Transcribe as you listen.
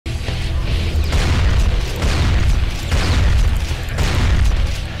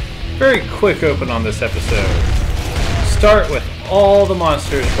Very quick open on this episode. Start with all the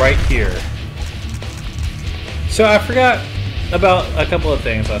monsters right here. So I forgot about a couple of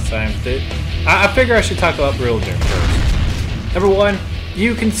things last time. I figure I should talk about Real Doom first. Number one,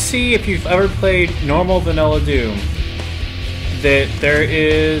 you can see if you've ever played normal vanilla Doom that there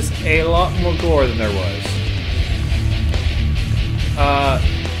is a lot more gore than there was.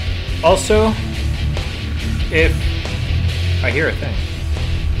 Also, if I hear a thing.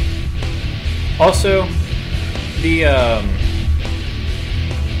 Also, it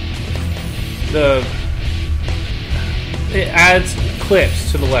adds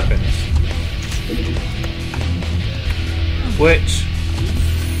clips to the weapons, which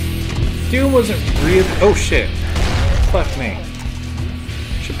Doom wasn't really. Oh shit! Fuck me.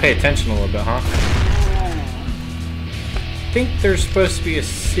 Should pay attention a little bit, huh? I think there's supposed to be a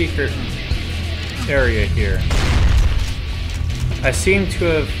secret area here. I seem to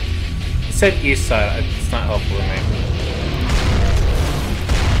have. It said east side. It's not helpful to me.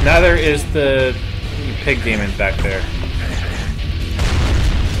 Neither is the pig demon back there.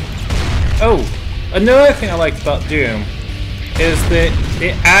 Oh, another thing I liked about Doom is that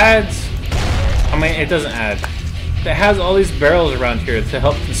it adds. I mean, it doesn't add. It has all these barrels around here to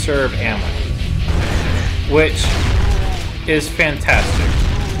help conserve ammo, which is fantastic.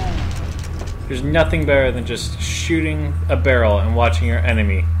 There's nothing better than just shooting a barrel and watching your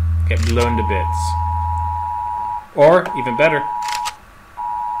enemy get blown to bits. Or, even better,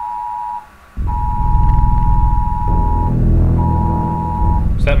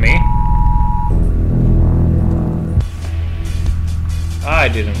 is that me? I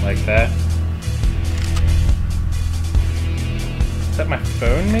didn't like that. Is that my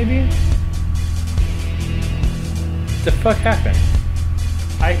phone, maybe? What the fuck happened?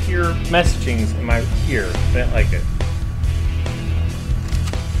 I hear messagings in my ear. I didn't like it.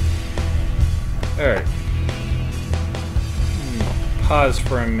 Alright. Pause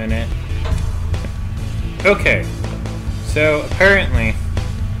for a minute. Okay. So, apparently,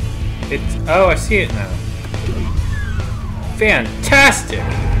 it's... Oh, I see it now. Fantastic!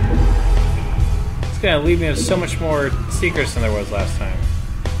 It's gonna leave me with so much more secrets than there was last time.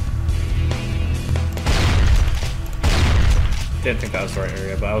 Didn't think that was the right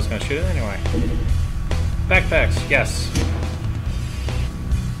area, but I was gonna shoot it anyway. Backpacks, yes.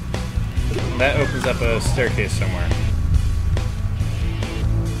 That opens up a staircase somewhere.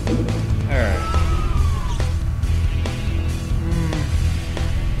 Alright.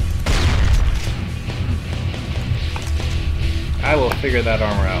 I will figure that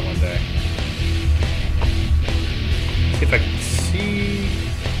armor out one day. See if I can see...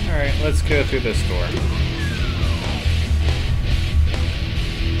 Alright, let's go through this door.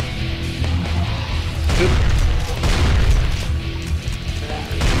 Oop.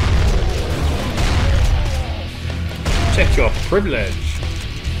 Check your privilege.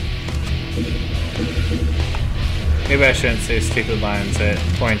 Maybe I shouldn't say stupid lines at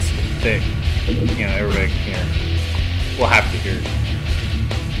points that, you know, everybody can hear. We'll have to hear.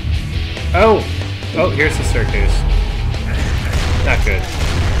 Oh! Oh, here's the staircase. Not good.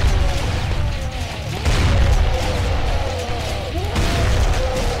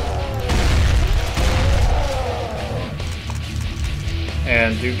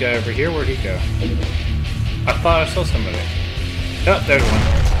 And dude guy over here, where'd he go? I thought I saw somebody. Oh, there's one.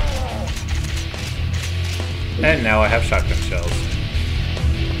 And now I have shotgun shells.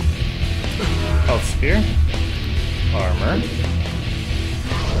 Health sphere. Armor.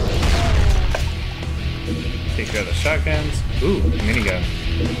 Take care of the shotguns. Ooh, minigun.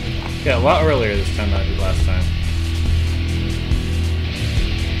 Yeah, a lot earlier this time than I did last time.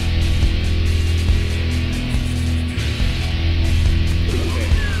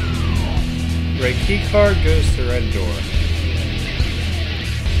 Red key card goes to red door.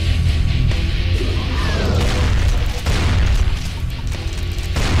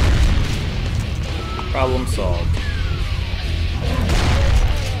 Problem solved.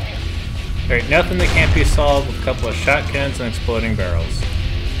 There ain't nothing that can't be solved with a couple of shotguns and exploding barrels.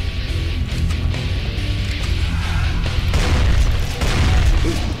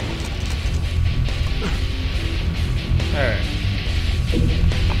 Alright.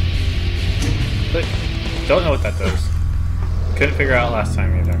 But don't know what that does. Couldn't figure out last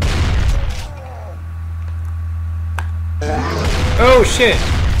time either. Oh shit!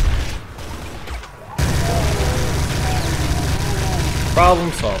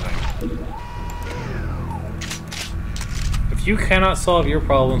 Problem solving. If you cannot solve your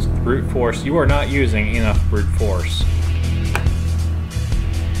problems with brute force, you are not using enough brute force.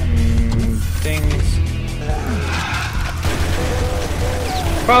 Things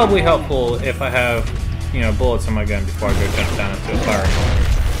probably helpful if I have, you know, bullets in my gun before I go jump down into a fire hole.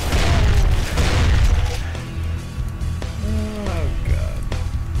 Oh god.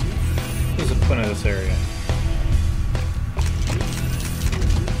 What's the point of this area?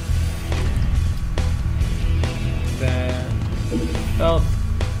 Then, well,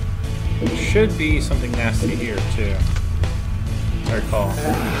 there should be something nasty here too. I recall.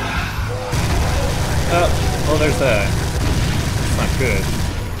 Oh, well, there's that. That's not good.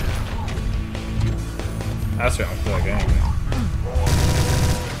 That's what I feel like anyway.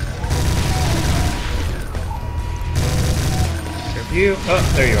 You. Oh,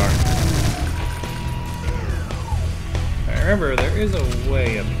 there you are. I remember there is a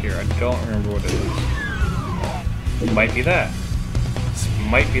way up here. I don't remember what it is. It might be that. This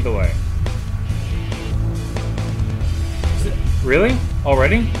might be the way. Is it? Really?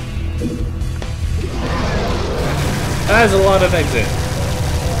 Already? That is a lot of exit.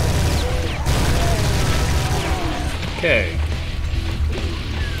 Okay.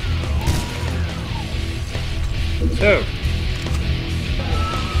 So.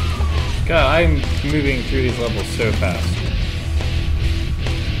 God, I'm moving through these levels so fast.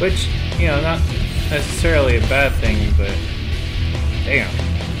 Which, you know, not necessarily a bad thing, but damn.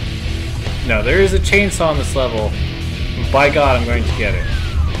 No, there is a chainsaw on this level. By God, I'm going to get it.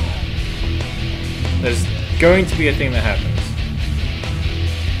 There's going to be a thing that happens.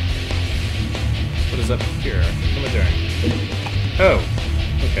 What is up here? What am I doing? Oh,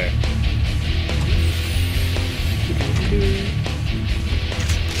 okay.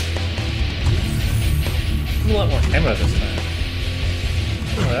 A lot more ammo this time.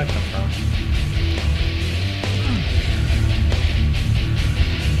 Where did that come from?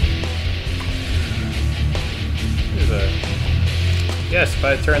 There's a... Yes, if I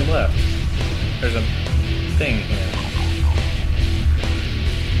turn left. There's a thing here.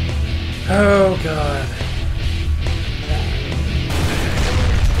 Oh god.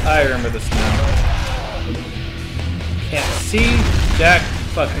 I remember this now. Can't see jack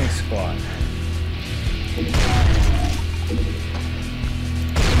fucking squat.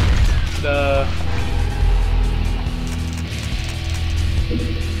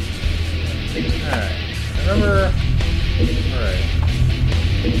 Alright. Remember. Alright.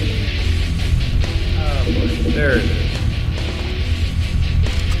 Oh boy. There it is.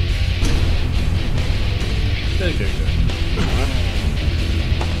 Good, good, good.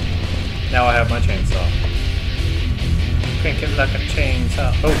 Now I have my chainsaw. Crank it like a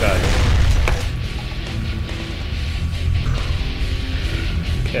chainsaw. Oh god.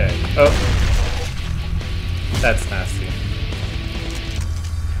 Okay. Oh. That's nasty.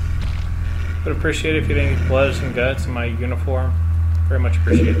 Would appreciate it if you didn't blood and guts in my uniform. Very much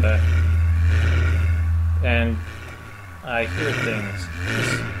appreciate that. And I hear things.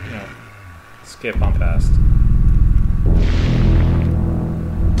 Just, you know, skip on past.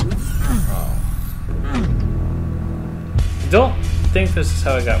 Oh. Don't think this is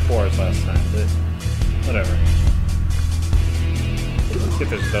how I got fours last time, but whatever. Let's see if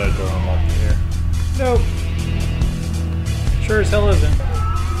there's another door unlocked here. Nope. Sure as hell isn't.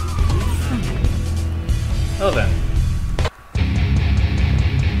 Oh then.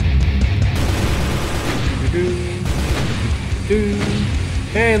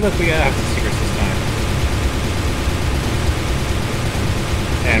 Hey, look, we got half the secrets this time.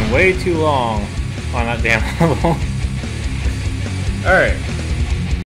 And way too long on that damn level. Alright.